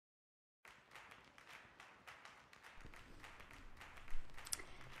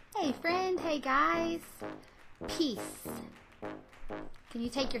Hey friend, hey guys, peace. Can you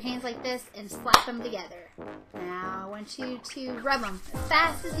take your hands like this and slap them together? Now I want you to rub them as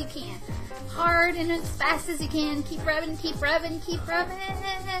fast as you can. Hard and as fast as you can. Keep rubbing, keep rubbing, keep rubbing.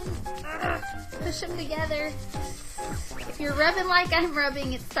 Push them together. If you're rubbing like I'm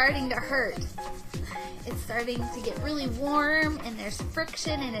rubbing, it's starting to hurt. It's starting to get really warm and there's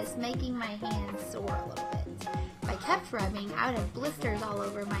friction and it's making my hands sore a little bit. If I kept rubbing, I would have blisters all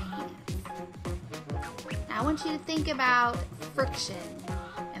over my hands. Now I want you to think about friction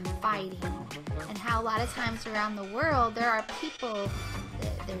and fighting and how a lot of times around the world there are people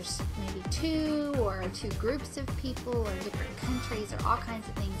that there's maybe two groups of people or different countries or all kinds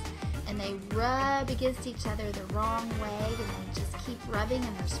of things, and they rub against each other the wrong way and they just keep rubbing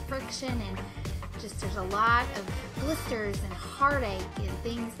and there's friction and just there's a lot of blisters and heartache and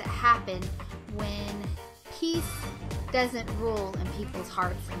things that happen when peace doesn't rule in people's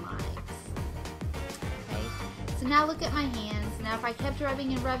hearts and lives. Okay? So now look at my hands. Now if I kept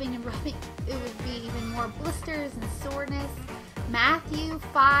rubbing and rubbing and rubbing, it would be even more blisters and soreness. Matthew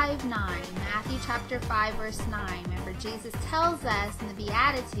 5:9. Matthew chapter 5 verse 9. Remember, Jesus tells us in the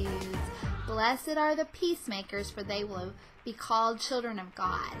Beatitudes, blessed are the peacemakers, for they will be called children of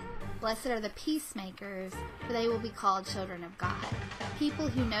God. Blessed are the peacemakers, for they will be called children of God. People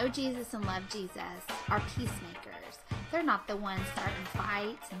who know Jesus and love Jesus are peacemakers. They're not the ones starting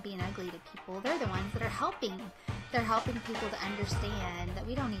fights and being ugly to people. They're the ones that are helping. They're helping people to understand that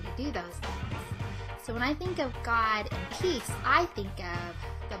we don't need to do those things. So when I think of God and peace, I think of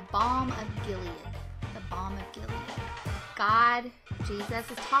the Balm of Gilead. The Balm of Gilead. God,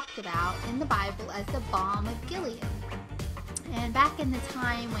 Jesus is talked about in the Bible as the Balm of Gilead. And back in the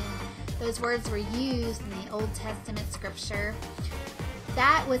time when those words were used in the Old Testament scripture,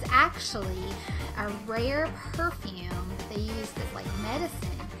 that was actually a rare perfume that they used as like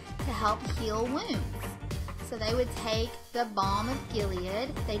medicine to help heal wounds. So they would take the Balm of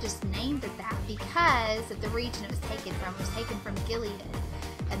Gilead. They just named it that because of the region it was taken from. It was taken from Gilead.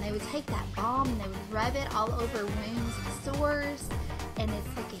 And they would take that balm and they would rub it all over wounds and sores. And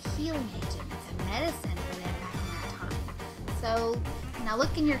it's like a healing agent. It's a medicine for them back in that time. So now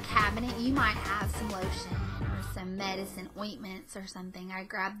look in your cabinet. You might have some lotion or some medicine ointments or something. I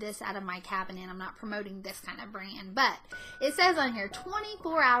grabbed this out of my cabinet. I'm not promoting this kind of brand. But it says on here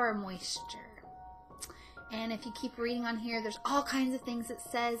 24-hour moisture. And if you keep reading on here, there's all kinds of things it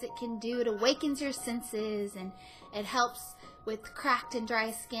says it can do. It awakens your senses and it helps with cracked and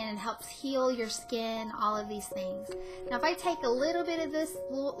dry skin and helps heal your skin, all of these things. Now if I take a little bit of this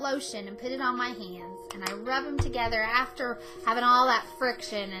lotion and put it on my hands and I rub them together after having all that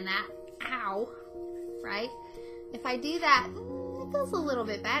friction and that ow, right? If I do that, it feels a little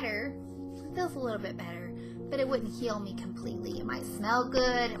bit better. It feels a little bit better. But it wouldn't heal me completely. It might smell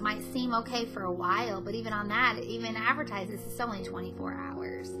good. It might seem okay for a while. But even on that, it even advertises it's only 24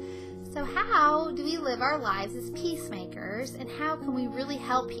 hours. So how do we live our lives as peacemakers? And how can we really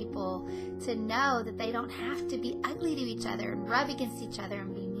help people to know that they don't have to be ugly to each other and rub against each other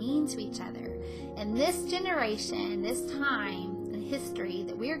and be mean to each other? In this generation, this time in history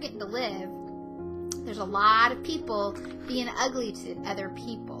that we are getting to live, there's a lot of people being ugly to other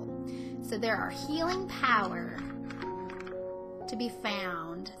people. So there are healing power to be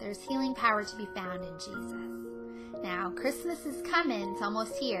found. There's healing power to be found in Jesus. Now, Christmas is coming. It's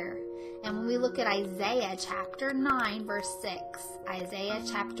almost here. And when we look at Isaiah chapter 9, verse 6, Isaiah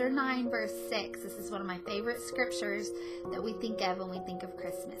chapter 9, verse 6, this is one of my favorite scriptures that we think of when we think of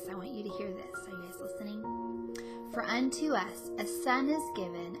Christmas. I want you to hear this. Are you guys listening? For unto us a son is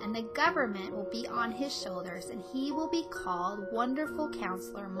given, and the government will be on his shoulders, and he will be called Wonderful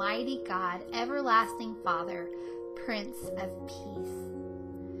Counselor, Mighty God, Everlasting Father, Prince of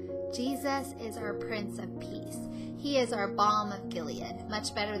Peace. Jesus is our Prince of Peace. He is our Balm of Gilead,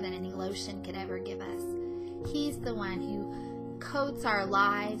 much better than any lotion could ever give us. He's the one who coats our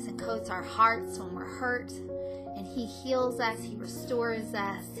lives and coats our hearts when we're hurt. And he heals us. He restores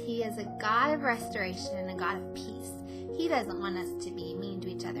us. He is a God of restoration and a God of peace. He doesn't want us to be mean to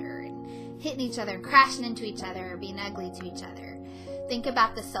each other and hitting each other and crashing into each other or being ugly to each other. Think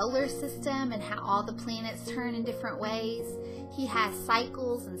about the solar system and how all the planets turn in different ways. He has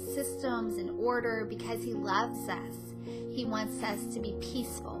cycles and systems and order because he loves us. He wants us to be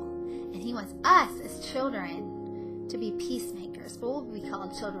peaceful. And he wants us as children to be peacemakers. We'll be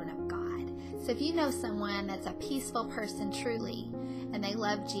called children of God. So if you know someone that's a peaceful person truly and they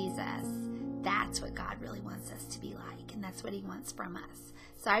love Jesus, that's what God really wants us to be like, and that's what he wants from us.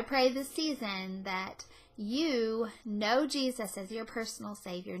 So I pray this season that you know Jesus as your personal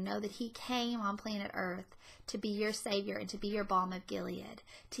Savior. Know that He came on planet Earth to be your Savior and to be your Balm of Gilead,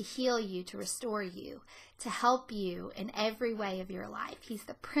 to heal you, to restore you, to help you in every way of your life. He's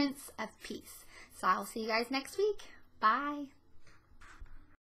the Prince of Peace. So I'll see you guys next week. Bye.